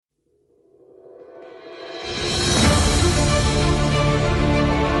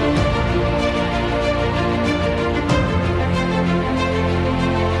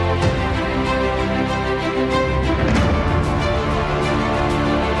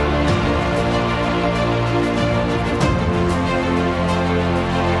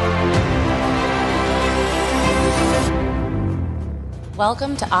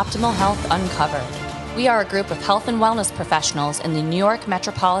Welcome to Optimal Health Uncovered. We are a group of health and wellness professionals in the New York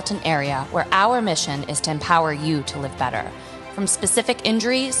metropolitan area where our mission is to empower you to live better. From specific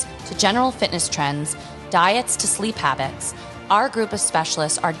injuries to general fitness trends, diets to sleep habits, our group of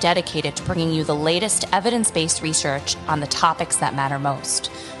specialists are dedicated to bringing you the latest evidence-based research on the topics that matter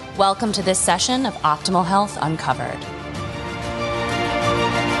most. Welcome to this session of Optimal Health Uncovered.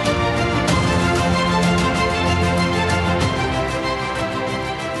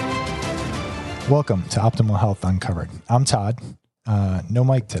 Welcome to Optimal Health Uncovered. I'm Todd. No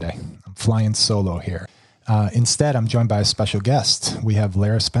Mike today. I'm flying solo here. Instead, I'm joined by a special guest. We have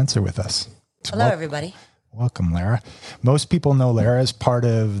Lara Spencer with us. Hello, everybody. Welcome, Lara. Most people know Lara as part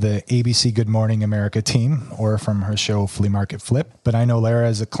of the ABC Good Morning America team or from her show Flea Market Flip, but I know Lara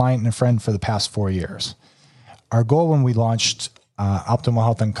as a client and a friend for the past 4 years. Our goal when we launched Optimal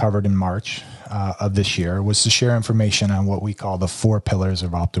Health Uncovered in March of this year was to share information on what we call the 4 pillars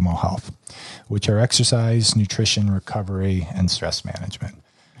of optimal health, which are exercise, nutrition, recovery, and stress management.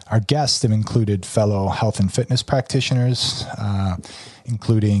 Our guests have included fellow health and fitness practitioners,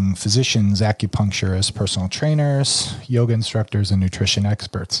 including physicians, acupuncturists, personal trainers, yoga instructors, and nutrition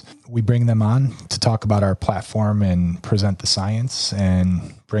experts. We bring them on to talk about our platform and present the science,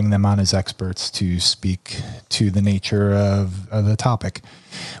 and bring them on as experts to speak to the nature of the topic.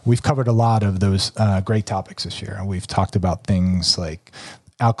 We've covered a lot of those great topics this year. We've talked about things like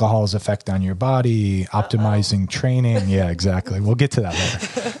alcohol's effect on your body, optimizing training. Yeah, exactly. We'll get to that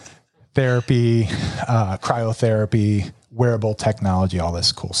later. Therapy, cryotherapy, wearable technology, all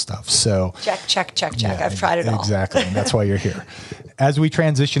this cool stuff. So Check. Yeah, I've tried it all. Exactly. And that's why you're here. As we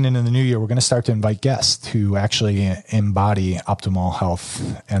transition into the new year, we're going to start to invite guests who actually embody optimal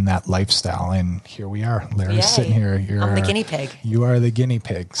health and that lifestyle. And here we are. Larry's sitting here. I'm the guinea pig. You are the guinea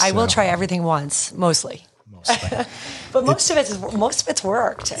pig. I will try everything once, mostly. But most of it's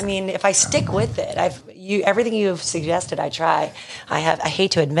worked. I mean, if I stick with it, everything you've suggested, I try. I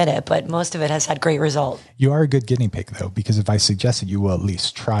hate to admit it, but most of it has had great result. You are a good guinea pig, though, because if I suggest it, you will at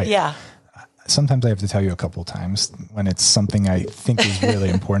least try it. Yeah. Sometimes I have to tell you a couple of times when it's something I think is really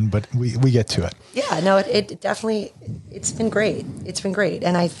important, but we get to it. Yeah, no, it definitely, it's been great. It's been great.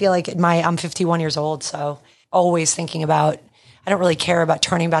 And I feel like I'm 51 years old, so always thinking about, I don't really care about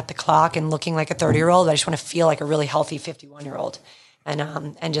turning back the clock and looking like a 30-year-old. I just want to feel like a really healthy 51-year-old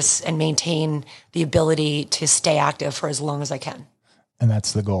and maintain the ability to stay active for as long as I can. And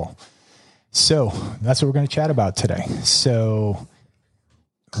that's the goal. So that's what we're going to chat about today. So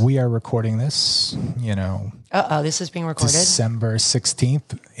we are recording this, this is being recorded December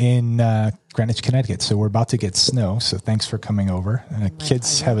 16th in Greenwich, Connecticut. So we're about to get snow. So thanks for coming over.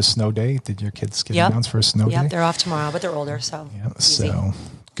 Kids have a snow day. Did your kids get announced for a snow day? Yep, they're off tomorrow, but they're older. So, so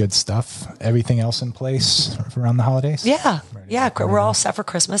good stuff. Everything else in place around the holidays? Yeah. We're all set for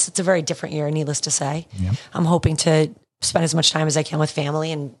Christmas. It's a very different year, needless to say. Yep. I'm hoping to spend as much time as I can with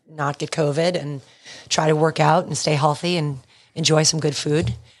family and not get COVID and try to work out and stay healthy and enjoy some good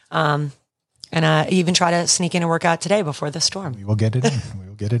food. And even try to sneak in and work out today before the storm. We will get it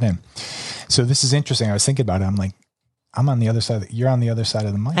in. So this is interesting. I was thinking about it. I'm like, I'm on the other side. You're on the other side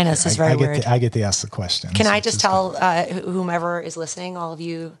of the mic. I know, this is very weird. I get to ask the question. Can I just tell whomever is listening, all of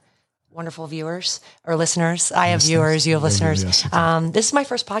you wonderful viewers or listeners, I have viewers, you have listeners. This is my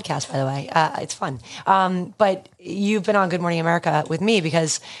first podcast, by the way. It's fun. But you've been on Good Morning America with me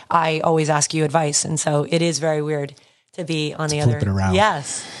because I always ask you advice. And so it is very weird to be on the other. Flip it around.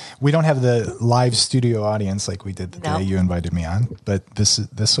 Yes. We don't have the live studio audience like we did the day you invited me on, but this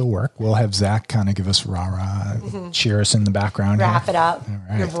will work. We'll have Zach kind of give us rah-rah, cheer us in the background. Wrap it up.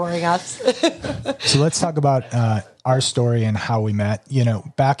 Right. You're boring us. So let's talk about our story and how we met.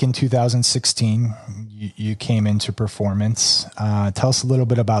 Back in 2016, you came into performance. Tell us a little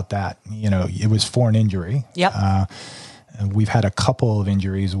bit about that. It was for an injury. Yep. We've had a couple of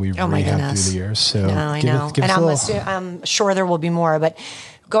injuries we've rehabbed through the years. So I know. I'm sure there will be more, but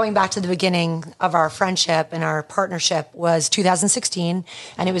going back to the beginning of our friendship and our partnership was 2016,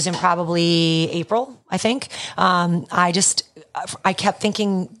 and it was in probably April, I think. I kept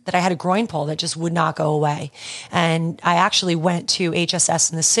thinking that I had a groin pull that just would not go away. And I actually went to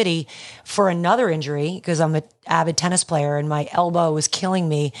HSS in the city for another injury because I'm an avid tennis player and my elbow was killing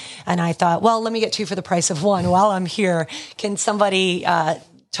me. And I thought, well, let me get 2 for the price of 1 while I'm here. Can somebody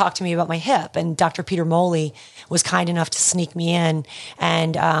talk to me about my hip? And Dr. Peter Moley was kind enough to sneak me in.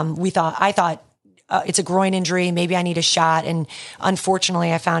 And I thought, it's a groin injury. Maybe I need a shot. And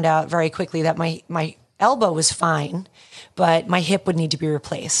unfortunately, I found out very quickly that my elbow was fine, but my hip would need to be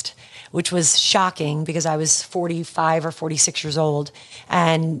replaced, which was shocking because I was 45 or 46 years old.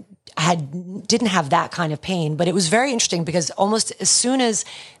 And didn't have that kind of pain, but it was very interesting because almost as soon as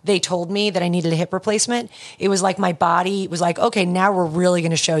they told me that I needed a hip replacement, it was like my body was like, okay, now we're really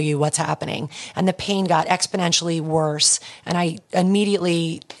going to show you what's happening. And the pain got exponentially worse. And I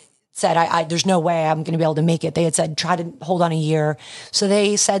immediately said, there's no way I'm going to be able to make it. They had said, try to hold on a year. So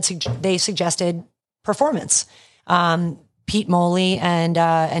they suggested performance. Pete Moley and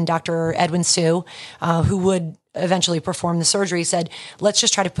Dr. Edwin Sue, who would eventually perform the surgery, said, let's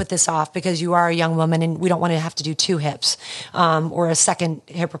just try to put this off because you are a young woman and we don't want to have to do 2 hips or a second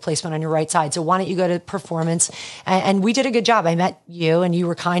hip replacement on your right side. So why don't you go to performance? And we did a good job. I met you and you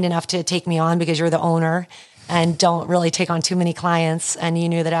were kind enough to take me on because you're the owner and don't really take on too many clients. And you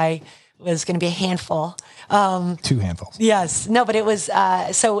knew that I was going to be a handful. 2 handfuls. Yes. No, but it was,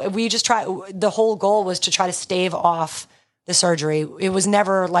 so we just the whole goal was to try to stave off the surgery. It was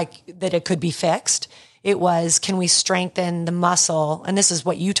never like that it could be fixed. It was, can we strengthen the muscle? And this is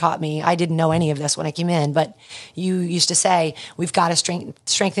what you taught me. I didn't know any of this when I came in, but you used to say, we've got to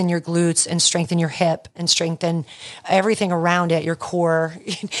strengthen your glutes and strengthen your hip and strengthen everything around it, your core,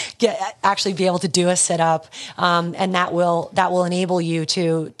 actually be able to do a sit up. And that will enable you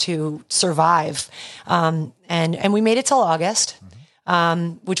to survive. And we made it till August,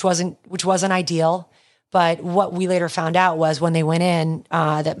 which wasn't ideal. But what we later found out was when they went in,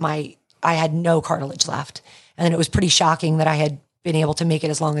 that I had no cartilage left. And then it was pretty shocking that I had been able to make it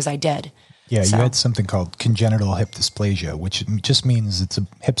as long as I did. Yeah, so. You had something called congenital hip dysplasia, which just means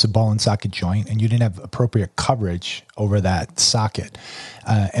hip's a ball and socket joint, and you didn't have appropriate coverage over that socket.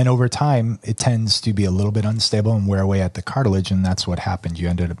 And over time, it tends to be a little bit unstable and wear away at the cartilage, and that's what happened. You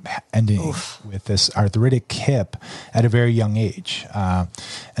ended up ending with this arthritic hip at a very young age.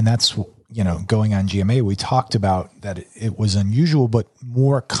 And that's... going on GMA, we talked about that it was unusual, but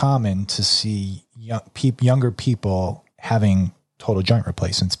more common to see younger people having total joint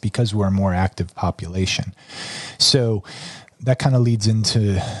replacements because we're a more active population. So that kind of leads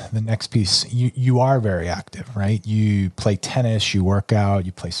into the next piece. You are very active, right? You play tennis, you work out,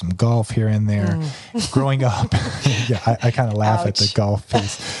 you play some golf here and there. Growing up, yeah, I kind of laugh at the golf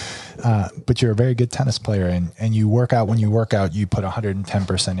piece. But you're a very good tennis player and you work out. When you work out, you put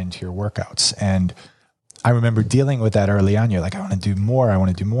 110% into your workouts. And I remember dealing with that early on. You're like, I want to do more.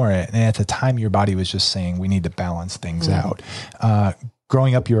 And at the time, your body was just saying, we need to balance things out.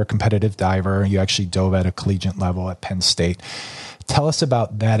 Growing up, you were a competitive diver. You actually dove at a collegiate level at Penn State. Tell us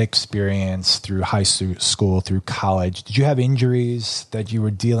about that experience through high school, through college. Did you have injuries that you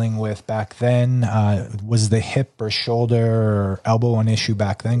were dealing with back then? Was the hip or shoulder or elbow an issue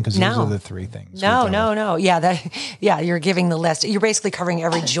back then? Because those are the 3 things. No. Yeah, you're giving the list. You're basically covering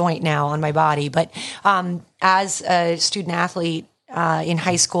every joint now on my body. But as a student athlete in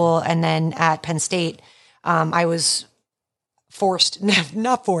high school and then at Penn State, I was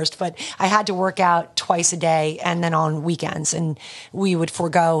not forced, but I had to work out twice a day and then on weekends. And we would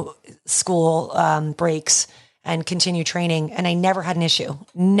forego school breaks and continue training. And I never had an issue,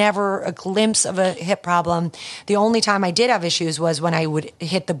 never a glimpse of a hip problem. The only time I did have issues was when I would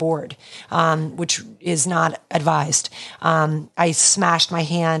hit the board, which is not advised. I smashed my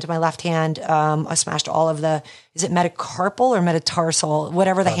left hand. I smashed all of is it metacarpal or metatarsal,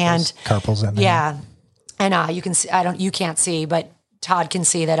 whatever the hand. Carpals in there. Yeah. And you can see, you can't see, but Todd can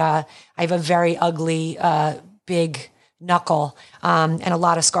see that I have a very ugly, big knuckle and a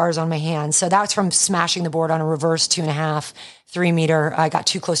lot of scars on my hands. So that's from smashing the board on a reverse 2.5, 3 meter. I got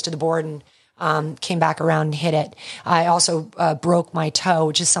too close to the board and came back around and hit it. I also broke my toe,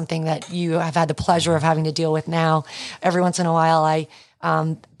 which is something that you have had the pleasure of having to deal with now. Every once in a while, I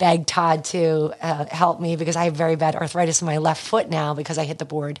begged Todd to help me because I have very bad arthritis in my left foot now because I hit the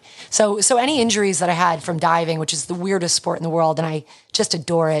board. So any injuries that I had from diving, which is the weirdest sport in the world, and I just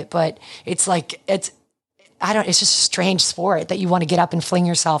adore it, but it's just a strange sport that you want to get up and fling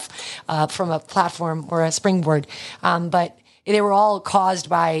yourself from a platform or a springboard. But they were all caused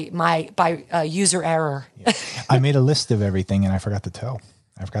by user error. Yeah. I made a list of everything and I forgot the toe.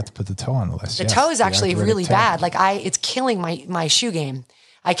 I forgot to put the toe on the list. The toe is actually really bad. Like it's killing my shoe game.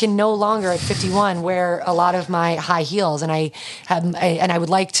 I can no longer at 51 wear a lot of my high heels, and I would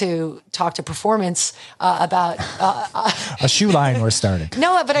like to talk to Performance about a shoe line we're starting.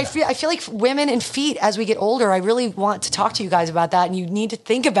 No, but I feel like women and feet as we get older, I really want to talk to you guys about that, and you need to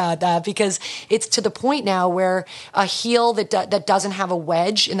think about that because it's to the point now where a heel that doesn't have a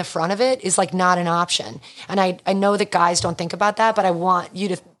wedge in the front of it is like not an option. And I know that guys don't think about that, but I want you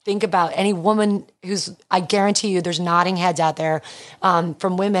to think about any woman I guarantee you there's nodding heads out there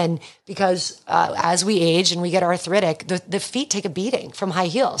from women because as we age and we get arthritic, the feet take a beating from high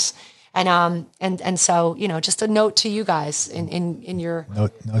heels. And so, just a note to you guys in your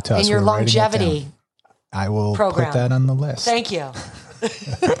note to us. in your We're writing it longevity. down. I will program. put that on the list. Thank you.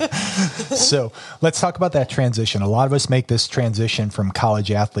 So let's talk about that transition. A lot of us make this transition from college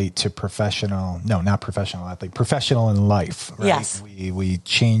athlete to professional. No, not professional athlete, professional in life. Right? Yes. We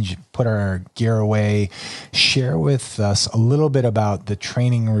change, put our gear away. Share with us a little bit about the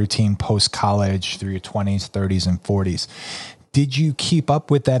training routine post-college through your 20s, 30s, and 40s. Did you keep up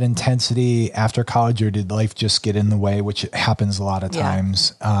with that intensity after college, or did life just get in the way, which happens a lot of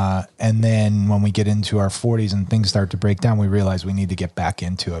times? And then when we get into our 40s and things start to break down, we realize we need to get back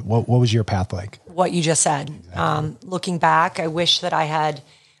into it. What was your path like? What you just said. Exactly. Looking back, I wish that I had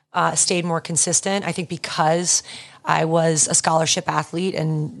stayed more consistent. I think because I was a scholarship athlete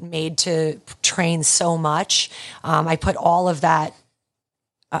and made to train so much, I put all of that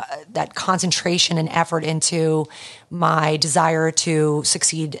concentration and effort into my desire to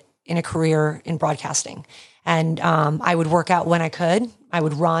succeed in a career in broadcasting. And I would work out when I could. I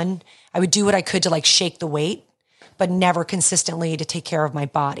would run. I would do what I could to like shake the weight, but never consistently to take care of my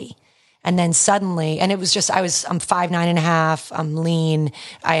body. And then suddenly, and it was just, I'm 5'9.5". I'm lean.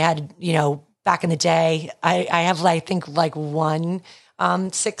 I had, back in the day, I have, I think one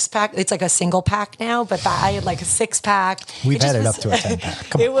six pack. It's like a single pack now, but I had like a six pack. We've had it up to a 10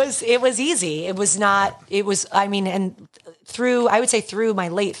 pack. It was easy. I would say through my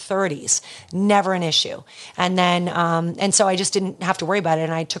late 30s, never an issue. And then, and so I just didn't have to worry about it.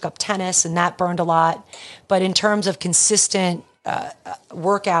 And I took up tennis and that burned a lot. But in terms of consistent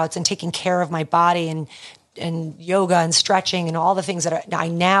workouts and taking care of my body and yoga and stretching and all the things that I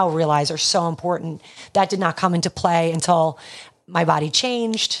now realize are so important, that did not come into play until my body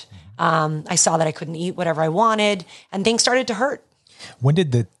changed. I saw that I couldn't eat whatever I wanted, and things started to hurt. When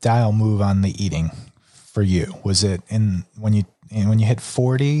did the dial move on the eating for you? Was it when you hit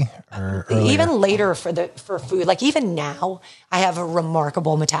 40 or earlier? Even later for food? Like even now, I have a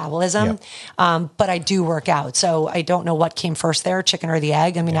remarkable metabolism, but I do work out. So I don't know what came first there, chicken or the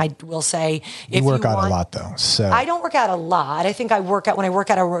egg. I mean, I will say you work out a lot though. So I don't work out a lot. I think I work out I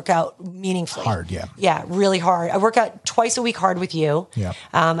work out meaningfully. Hard, yeah. Yeah, really hard. I work out twice a week hard with you. Yeah.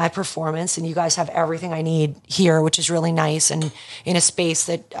 At Performance, and you guys have everything I need here, which is really nice, and in a space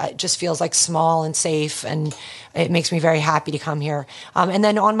that just feels like small and safe, and it makes me very happy to come here. And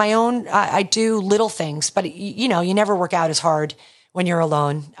then on my own, I do little things, but you never work out as hard when you're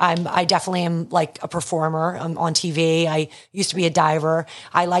alone. I definitely am like a performer. I'm on TV. I used to be a diver.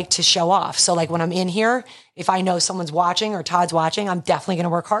 I like to show off. So like when I'm in here, if I know someone's watching or Todd's watching, I'm definitely going to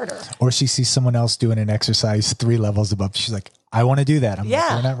work harder. Or she sees someone else doing an exercise 3 levels above. She's like, I want to do that. I'm like,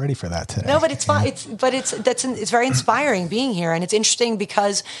 we're not ready for that today. No, but it's fun. It's very inspiring being here. And it's interesting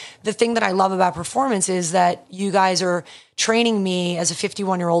because the thing that I love about Performance is that you guys are training me as a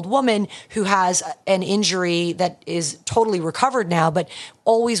 51-year-old woman who has an injury that is totally recovered now, but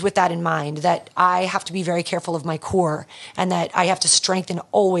always with that in mind, that I have to be very careful of my core and that I have to strengthen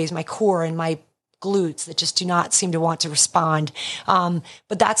always my core and my glutes that just do not seem to want to respond.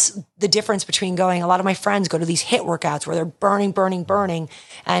 But that's the difference between a lot of my friends go to these HIIT workouts where they're burning,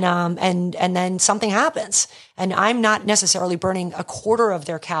 and then something happens. And I'm not necessarily burning a quarter of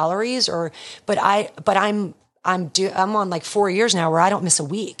their calories but I'm on like 4 years now where I don't miss a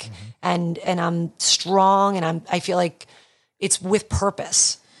week, and I'm strong, and I feel like it's with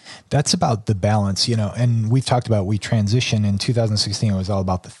purpose. That's about the balance, and we've talked about, we transitioned in 2016. It was all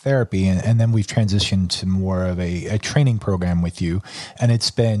about the therapy. And then we've transitioned to more of a training program with you. And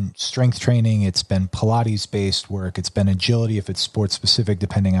it's been strength training. It's been Pilates based work. It's been agility if it's sports specific,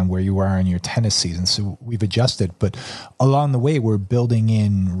 depending on where you are in your tennis season. So we've adjusted, but along the way, we're building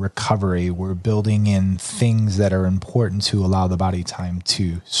in recovery. We're building in things that are important to allow the body time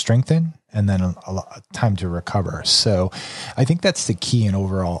to strengthen and then a time to recover. So I think that's the key in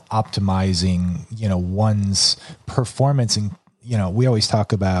overall optimizing, one's performance. And, we always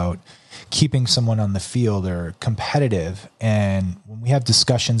talk about keeping someone on the field or competitive. And when we have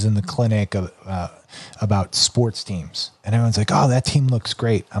discussions in the clinic about sports teams, and everyone's like, oh, that team looks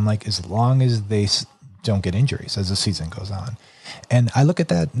great. I'm like, as long as they don't get injuries as the season goes on. And I look at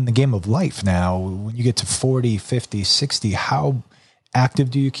that in the game of life now, when you get to 40, 50, 60, how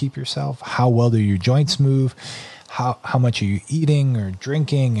active do you keep yourself? How well do your joints move? How much are you eating or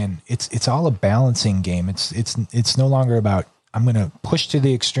drinking? And it's all a balancing game. It's no longer about, I'm going to push to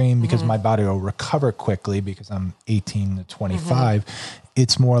the extreme because my body will recover quickly because I'm 18 to 25.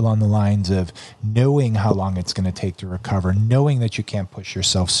 It's more along the lines of knowing how long it's going to take to recover, knowing that you can't push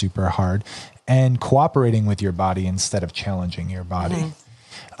yourself super hard, and cooperating with your body instead of challenging your body.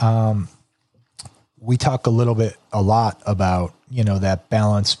 We talk a lot about, that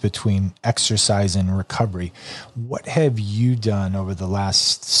balance between exercise and recovery. What have you done over the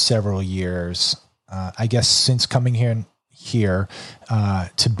last several years, I guess since coming here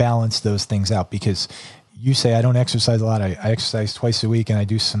to balance those things out? Because you say, I don't exercise a lot. I exercise twice a week and I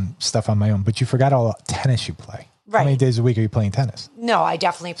do some stuff on my own, but you forgot all the tennis you play. Right. How many days a week are you playing tennis? No, I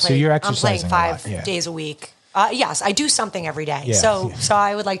definitely play. So you're exercising I'm playing 5 days a week. Yes, I do something every day. Yeah. So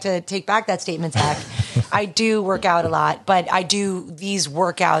I would like to take back that statement, Zach. I do work out a lot, but I do these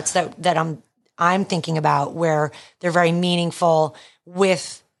workouts that I'm thinking about where they're very meaningful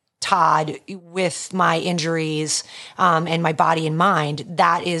with Todd, with my injuries, and my body and mind.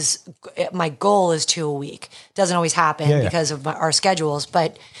 That is my goal is 2 a week. Doesn't always happen because of our schedules,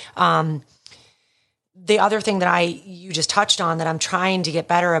 but the other thing that you just touched on that I'm trying to get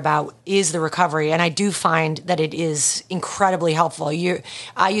better about is the recovery. And I do find that it is incredibly helpful.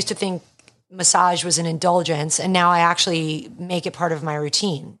 I used to think massage was an indulgence, and now I actually make it part of my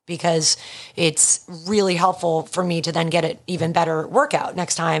routine because it's really helpful for me to then get an even better workout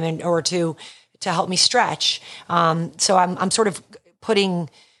next time or to help me stretch. So I'm sort of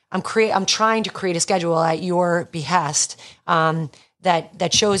I'm trying to create a schedule at your behest,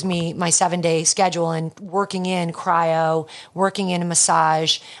 that shows me my 7-day schedule and working in cryo, working in a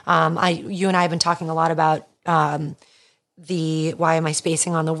massage. You and I have been talking a lot about why am I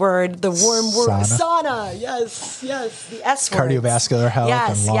spacing on the word? The warm word, sauna. Yes, the S word. Cardiovascular health.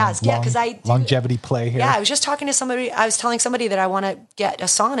 Yes, and because longevity play here. Yeah, I was just talking to somebody. I was telling somebody that I want to get a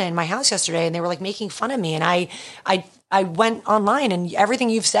sauna in my house yesterday, and they were like making fun of me. And I went online, and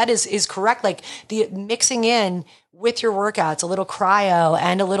everything you've said is correct. Like the mixing in with your workouts, a little cryo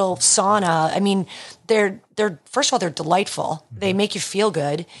and a little sauna. I mean, they're first of all, they're delightful. They make you feel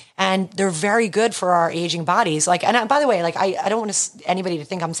good, and they're very good for our aging bodies. Like, and by the way, like I don't want anybody to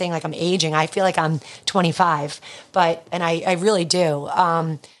think I'm saying like I'm aging. I feel like I'm 25, and I really do.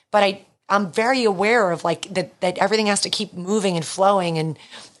 But I'm very aware of like that everything has to keep moving and flowing,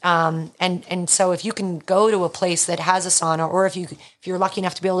 and so if you can go to a place that has a sauna, or if you're lucky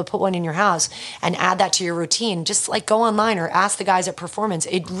enough to be able to put one in your house and add that to your routine, just like go online or ask the guys at Performance.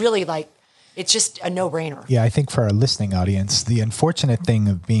 It really it's just a no-brainer. Yeah, I think for our listening audience, the unfortunate thing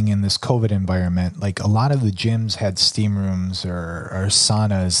of being in this COVID environment, like a lot of the gyms had steam rooms or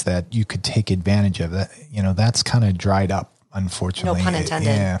saunas that you could take advantage of. That that's kind of dried up, unfortunately. No pun intended.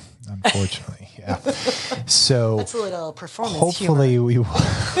 Yeah, unfortunately. Yeah. So that's a little performance. Hopefully, humor.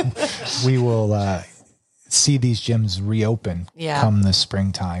 we will see these gyms reopen come the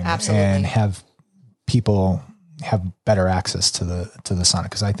springtime. Absolutely. And have people have better access to the sauna,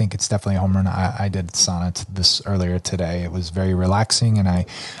 because I think it's definitely a home run. I did sauna this earlier today. It was very relaxing, and I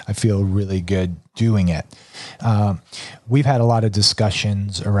feel really good doing it. We've had a lot of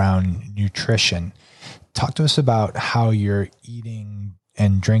discussions around nutrition. Talk to us about how you're eating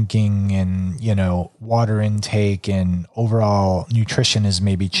and drinking and, water intake and overall nutrition has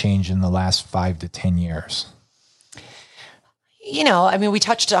maybe changed in the last 5 to 10 years. I mean, we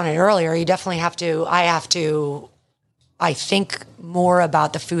touched on it earlier. You definitely I think more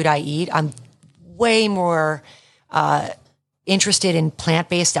about the food I eat. I'm way more interested in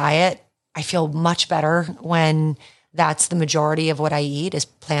plant-based diet. I feel much better when that's the majority of what I eat is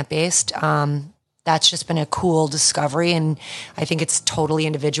plant-based. That's just been a cool discovery, and I think it's totally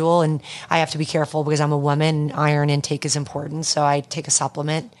individual, and I have to be careful because I'm a woman. Iron intake is important, so I take a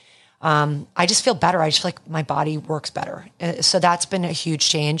supplement. I just feel better. I just feel like my body works better. So that's been a huge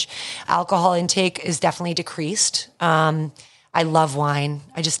change. Alcohol intake is definitely decreased. I love wine.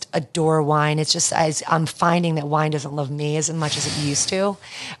 I just adore wine. It's just I'm finding that wine doesn't love me as much as it used to.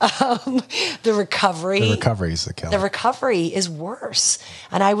 The recovery is the killer. The recovery is worse.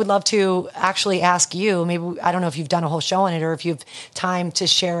 And I would love to actually ask you, maybe, I don't know if you've done a whole show on it or if you have time to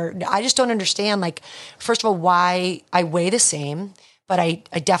share. I just don't understand, like, first of all, why I weigh the same, but I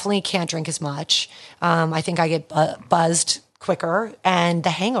definitely can't drink as much. I think I get buzzed quicker, and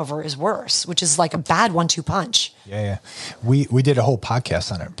the hangover is worse, which is like a bad 1-2 punch. Yeah. We did a whole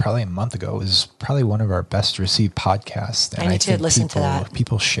podcast on it probably a month ago. It was probably one of our best received podcasts. And I need to listen to that.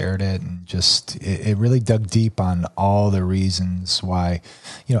 People shared it, and just, it really dug deep on all the reasons why,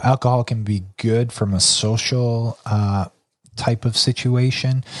 alcohol can be good from a social type of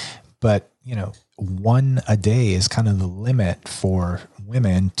situation, but, 1 a day is kind of the limit for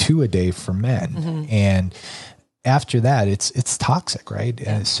women, 2 a day for men. Mm-hmm. And after that, it's toxic, right?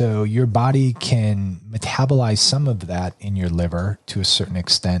 And so your body can metabolize some of that in your liver to a certain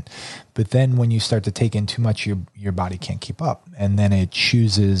extent, but then when you start to take in too much, your body can't keep up, and then it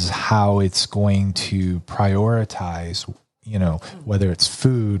chooses how it's going to prioritize, you know, whether it's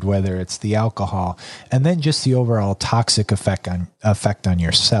food, whether it's the alcohol, and then just the overall toxic effect on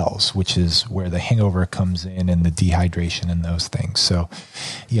your cells, which is where the hangover comes in and the dehydration and those things. So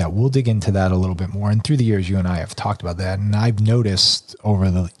yeah, we'll dig into that a little bit more. And through the years, you and I have talked about that. And I've noticed over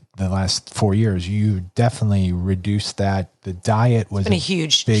the last 4 years, you definitely reduced that. The diet was a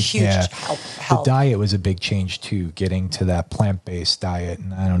huge help. The diet was a big change too, getting to that plant-based diet.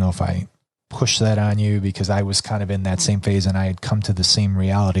 And I don't know if I push that on you because I was kind of in that same phase and I had come to the same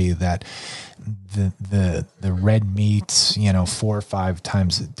reality that the red meat, you know, 4 or 5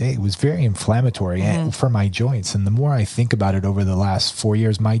 times a day was very inflammatory and for my joints. And the more I think about it over the last 4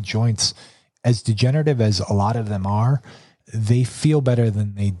 years, my joints, as degenerative as a lot of them are, they feel better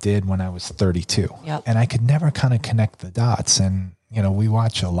than they did when I was 32. Yep. And I could never kind of connect the dots. And, you know,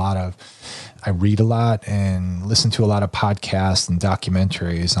 I read a lot and listen to a lot of podcasts and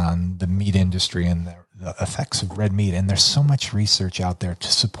documentaries on the meat industry and the effects of red meat. And there's so much research out there to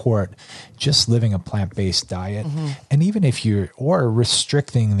support just living a plant-based diet. And even if or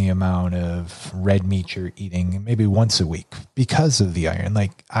restricting the amount of red meat you're eating, maybe once a week because of the iron.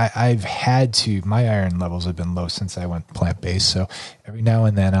 Like my iron levels have been low since I went plant-based. So every now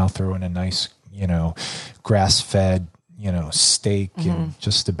and then I'll throw in a nice, you know, grass-fed, you know, steak and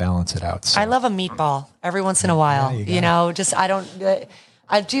just to balance it out. So. I love a meatball every once in a while, you know,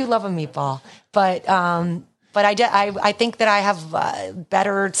 I do love a meatball, but I think that I have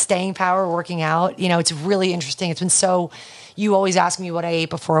better staying power working out. You know, it's really interesting. It's been you always ask me what I ate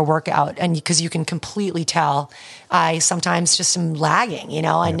before a workout, and because you can completely tell I sometimes just am lagging, you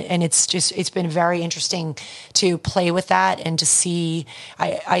know, and it's been very interesting to play with that and to see,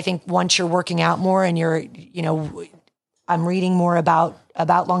 I think once you're working out more and you're, you know, I'm reading more about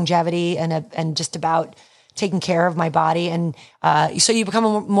longevity and just about taking care of my body. And so you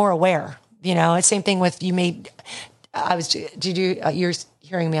become more aware, you know. It's same thing with you're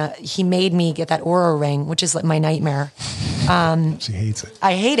hearing me. He made me get that Oura ring, which is like my nightmare. She hates it.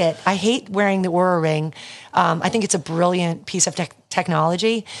 I hate it. I hate wearing the Oura ring. I think it's a brilliant piece of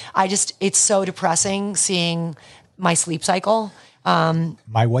technology. It's so depressing seeing my sleep cycle.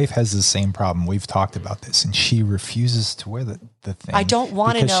 My wife has the same problem. We've talked about this, and she refuses to wear the thing. I don't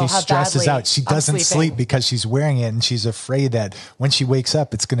want to know she how stresses badly out. She doesn't sleep because she's wearing it, and she's afraid that when she wakes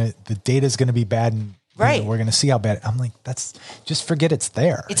up, the data's gonna be bad, and right. We're gonna see how bad. I'm like, just forget it's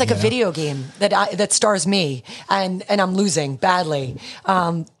there. It's like a video game that stars me, and I'm losing badly.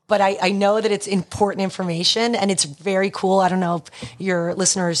 But I know that it's important information and it's very cool. I don't know if your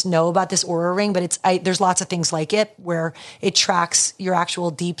listeners know about this Oura ring, but there's lots of things like it where it tracks your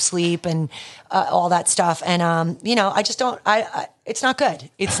actual deep sleep and all that stuff. And, you know, I just don't, it's not good.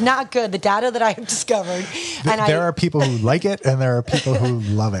 It's not good. The data that I have discovered. There are people who like it and there are people who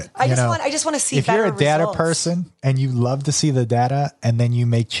love it. I just want to see if you're a data results. person and you love to see the data and then you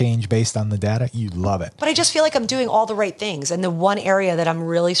make change based on the data, you love it. But I just feel like I'm doing all the right things. And the one area that I'm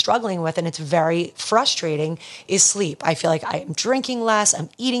really struggling with, and it's very frustrating, is sleep. I feel like I'm drinking less, I'm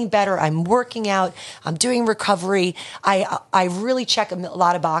eating better, I'm working out, I'm doing recovery. I really check a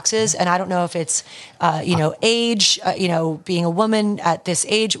lot of boxes, and I don't know if it's, age, being a woman at this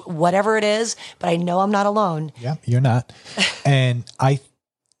age, whatever it is, but I know I'm not alone. Yeah, you're not. And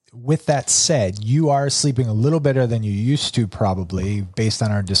with that said, you are sleeping a little better than you used to probably based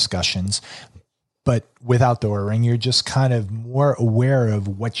on our discussions. But without the Oura ring, you're just kind of more aware of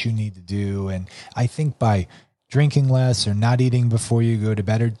what you need to do. And I think by drinking less or not eating before you go to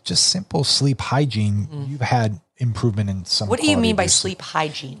bed or just simple sleep hygiene, you've had improvement in some. What do you mean by sleep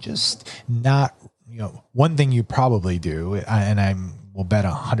hygiene? Just not, one thing you probably do, and I will bet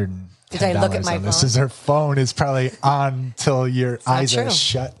 $110 Did I look at my on phone? this, is her phone is probably on till your eyes true. are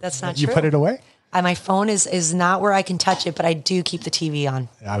shut. That's not you true. You put it away? My phone is not where I can touch it, but I do keep the TV on.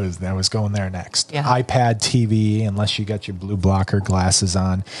 I was going there next. Yeah. iPad, TV, unless you got your blue blocker glasses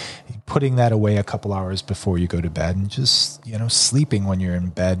on, putting that away a couple hours before you go to bed and just, sleeping when you're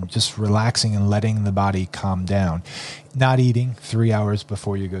in bed, just relaxing and letting the body calm down. Not eating 3 hours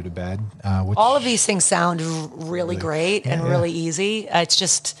before you go to bed. All of these things sound really great and really easy. It's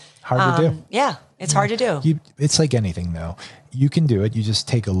just hard to do. Yeah, it's hard to do. It's like anything, though. You can do it. You just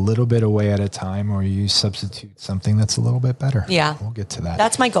take a little bit away at a time, or you substitute something that's a little bit better. Yeah. We'll get to that.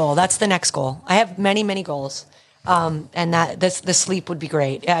 That's my goal. That's the next goal. I have many, many goals. And the sleep would be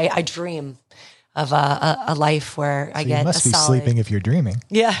great. I dream of a life where I get you must be sleeping if you're dreaming.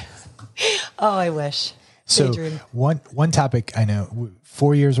 Yeah. Oh, I wish. So Daydream. one topic, I know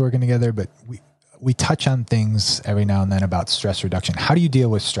 4 years working together, but we touch on things every now and then about stress reduction. How do you deal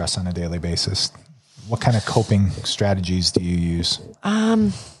with stress on a daily basis? What kind of coping strategies do you use?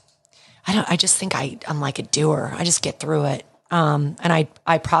 I just think I'm like a doer. I just get through it. And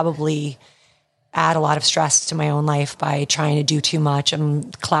I probably add a lot of stress to my own life by trying to do too much. I'm a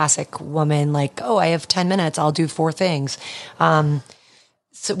classic woman, like, oh, I have 10 minutes. I'll do 4 things.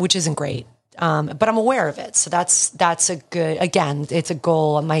 Which isn't great. But I'm aware of it. So that's a good, again, it's a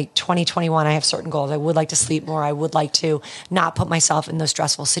goal. In my 2021, I have certain goals. I would like to sleep more. I would like to not put myself in those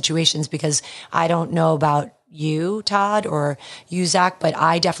stressful situations, because I don't know about you, Todd, or you, Zach, but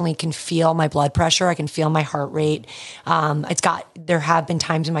I definitely can feel my blood pressure. I can feel my heart rate. There have been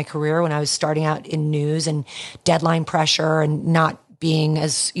times in my career when I was starting out in news and deadline pressure and not being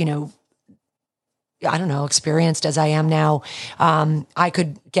as, I don't know, experienced as I am now. I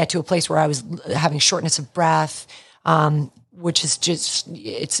could get to a place where I was having shortness of breath, which is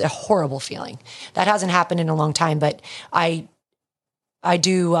it's a horrible feeling. That hasn't happened in a long time, but I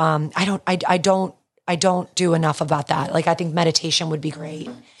don't do enough about that. Like, I think meditation would be great.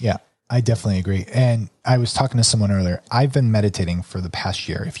 Yeah, I definitely agree. And I was talking to someone earlier. I've been meditating for the past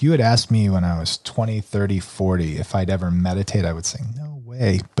year. If you had asked me when I was 20, 30, 40, if I'd ever meditate, I would say no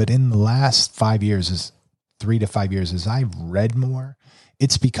way. But in the last 5 years, 3 to 5 years, as I've read more,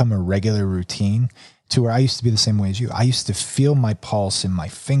 it's become a regular routine, to where I used to be the same way as you. I used to feel my pulse in my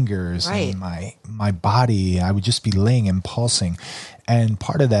fingers and my body. I would just be laying and pulsing. And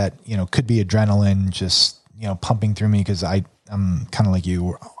part of that, could be adrenaline just, pumping through me, because I'm kind of like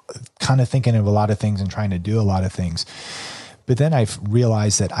you, kind of thinking of a lot of things and trying to do a lot of things. But then I've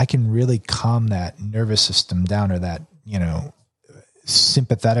realized that I can really calm that nervous system down, or that,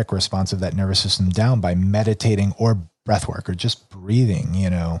 sympathetic response of that nervous system down, by meditating or breath work, or just breathing,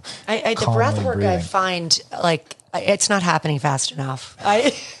 the breath work, breathing. I find, like, it's not happening fast enough.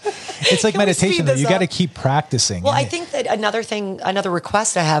 It's like meditation, though. You got to keep practicing. Well, I think that another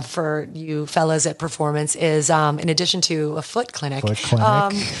request I have for you fellas at Performance is, in addition to a foot clinic.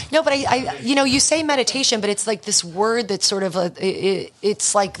 No, but you say meditation, but it's like this word that's sort of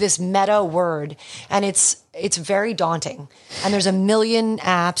it's like this meta word, and it's very daunting. And there's a million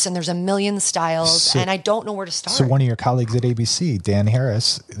apps and there's a million styles, and I don't know where to start. So one of your colleagues at ABC, Dan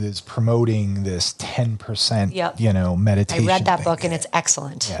Harris, is promoting this 10%, meditation. I read that book, and it's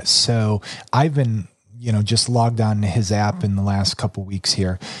excellent. Yeah. So I've been, just logged on to his app in the last couple weeks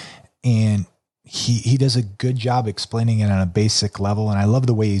here, and he does a good job explaining it on a basic level. And I love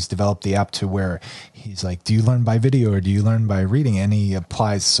the way he's developed the app to where he's like, do you learn by video or do you learn by reading? And he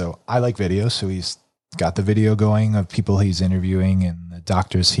applies. So I like video. So he's got the video going of people he's interviewing and the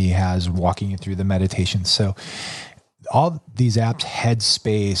doctors he has walking you through the meditation. So all these apps,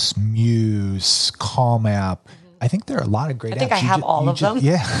 Headspace, Muse, Calm app, I think there are a lot of great apps. I think I have all of them.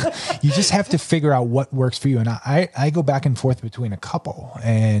 Yeah. You just have to figure out what works for you. And I go back and forth between a couple,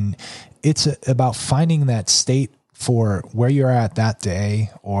 and it's about finding that state for where you're at that day,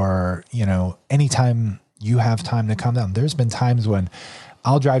 or, anytime you have time to calm down. There's been times when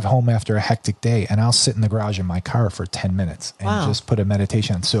I'll drive home after a hectic day, and I'll sit in the garage in my car for 10 minutes and just put a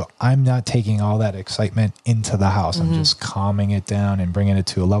meditation on. So I'm not taking all that excitement into the house. I'm just calming it down and bringing it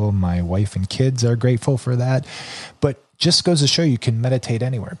to a level. My wife and kids are grateful for that. But just goes to show you can meditate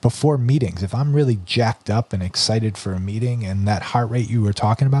anywhere. Before meetings, if I'm really jacked up and excited for a meeting and that heart rate you were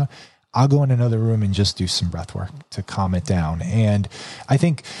talking about, I'll go in another room and just do some breath work to calm it down. And I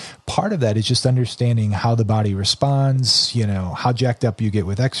think part of that is just understanding how the body responds, how jacked up you get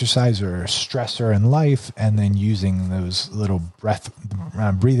with exercise or stressor in life, and then using those little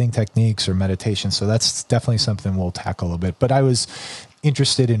breathing techniques or meditation. So that's definitely something we'll tackle a bit. But I was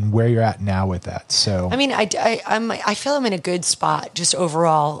interested in where you're at now with that. So, I mean, I feel I'm in a good spot just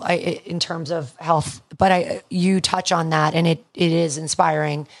overall in terms of health, but you touch on that, and it is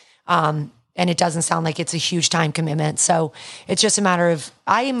inspiring. And it doesn't sound like it's a huge time commitment. So it's just a matter of,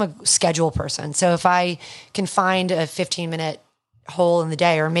 I am a schedule person. So if I can find a 15-minute hole in the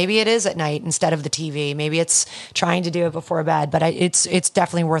day, or maybe it is at night instead of the TV, maybe it's trying to do it before bed, but it's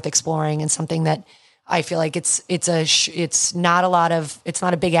definitely worth exploring, and something that I feel like it's not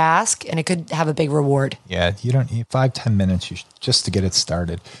a big ask, and it could have a big reward. Yeah. You don't need 5-10 minutes just to get it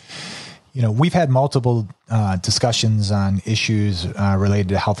started. We've had multiple discussions on issues related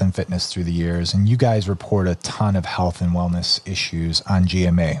to health and fitness through the years, and you guys report a ton of health and wellness issues on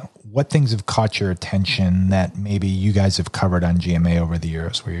GMA. What things have caught your attention that maybe you guys have covered on GMA over the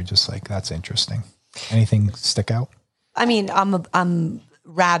years, where you're just like, that's interesting? Anything stick out? I mean, I'm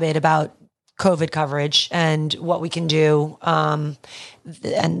rabid about COVID coverage and what we can do. And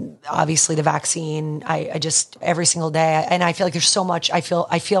obviously the vaccine, I just every single day, and I feel like there's so much, I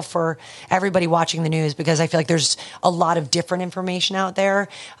feel for everybody watching the news, because I feel like there's a lot of different information out there.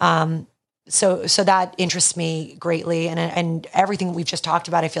 so that interests me greatly. And everything we've just talked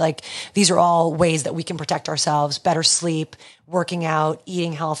about, I feel like these are all ways that we can protect ourselves: better sleep, working out,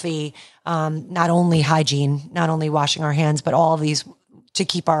 eating healthy, not only hygiene, not only washing our hands, but all of these to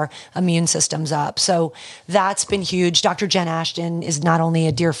keep our immune systems up. So that's been huge. Dr. Jen Ashton is not only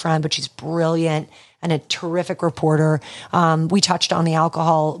a dear friend, but she's brilliant and a terrific reporter. We touched on the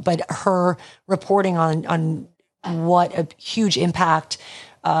alcohol, but her reporting on what a huge impact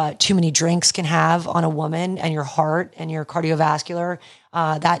too many drinks can have on a woman and your heart and your cardiovascular,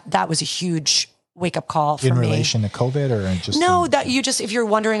 that was a huge wake up call for me. In relation to COVID, or just no, that you just, if you're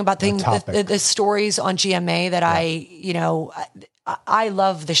wondering about things, the stories on GMA that I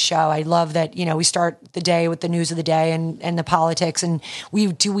love the show. I love that, we start the day with the news of the day and the politics, and we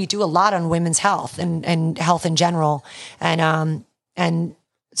do a lot on women's health and health in general. And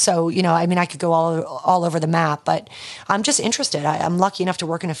so, I could go all over the map, but I'm just interested. I'm lucky enough to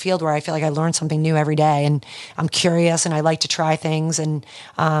work in a field where I feel like I learn something new every day, and I'm curious and I like to try things. And,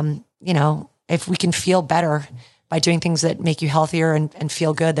 if we can feel better by doing things that make you healthier and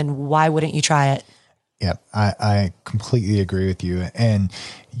feel good, then why wouldn't you try it? Yeah, I completely agree with you. And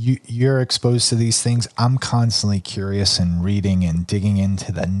you're exposed to these things. I'm constantly curious and reading and digging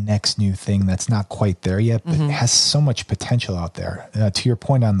into the next new thing that's not quite there yet, but it has so much potential out there. To your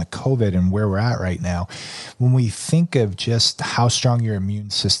point on the COVID and where we're at right now, when we think of just how strong your immune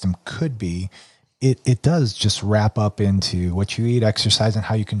system could be, it does just wrap up into what you eat, exercise, and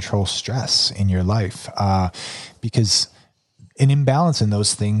how you control stress in your life. Because an imbalance in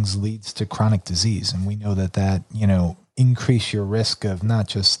those things leads to chronic disease. And we know that, increase your risk of not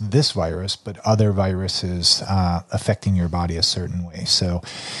just this virus, but other viruses affecting your body a certain way. So,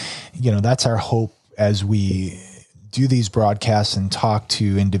 that's our hope as we do these broadcasts and talk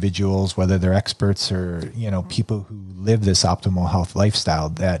to individuals, whether they're experts or, people who live this optimal health lifestyle,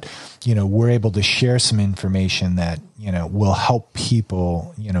 that, we're able to share some information that, will help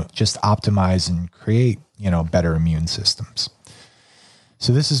people, just optimize and create, better immune systems.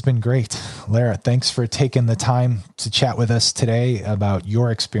 So this has been great. Lara, thanks for taking the time to chat with us today about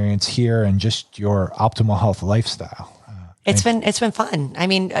your experience here and just your optimal health lifestyle. It's been fun. I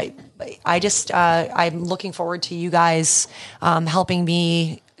mean, I'm looking forward to you guys helping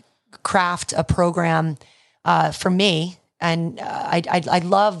me craft a program for me. And I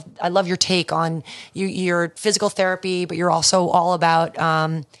love your take on your physical therapy, but you're also all about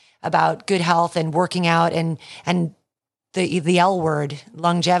good health and working out and the L word,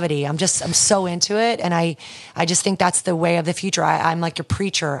 longevity. I'm so into it. And I just think that's the way of the future. I'm like a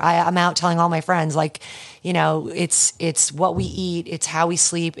preacher. I'm out telling all my friends, it's what we eat, it's how we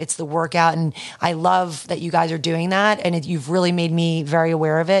sleep, it's the workout. And I love that you guys are doing that. And you've really made me very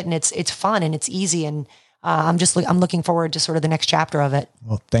aware of it. And it's fun and it's easy. And I'm looking forward to sort of the next chapter of it.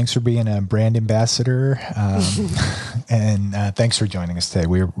 Well, thanks for being a brand ambassador. And thanks for joining us today.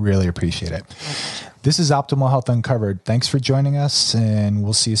 We really appreciate it. This is Optimal Health Uncovered. Thanks for joining us, and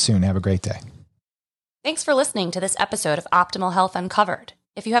we'll see you soon. Have a great day. Thanks for listening to this episode of Optimal Health Uncovered.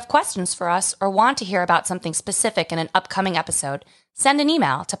 If you have questions for us or want to hear about something specific in an upcoming episode, send an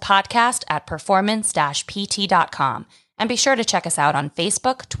email to podcast@performance-pt.com. And be sure to check us out on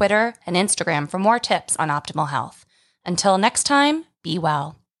Facebook, Twitter, and Instagram for more tips on optimal health. Until next time, be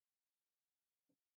well.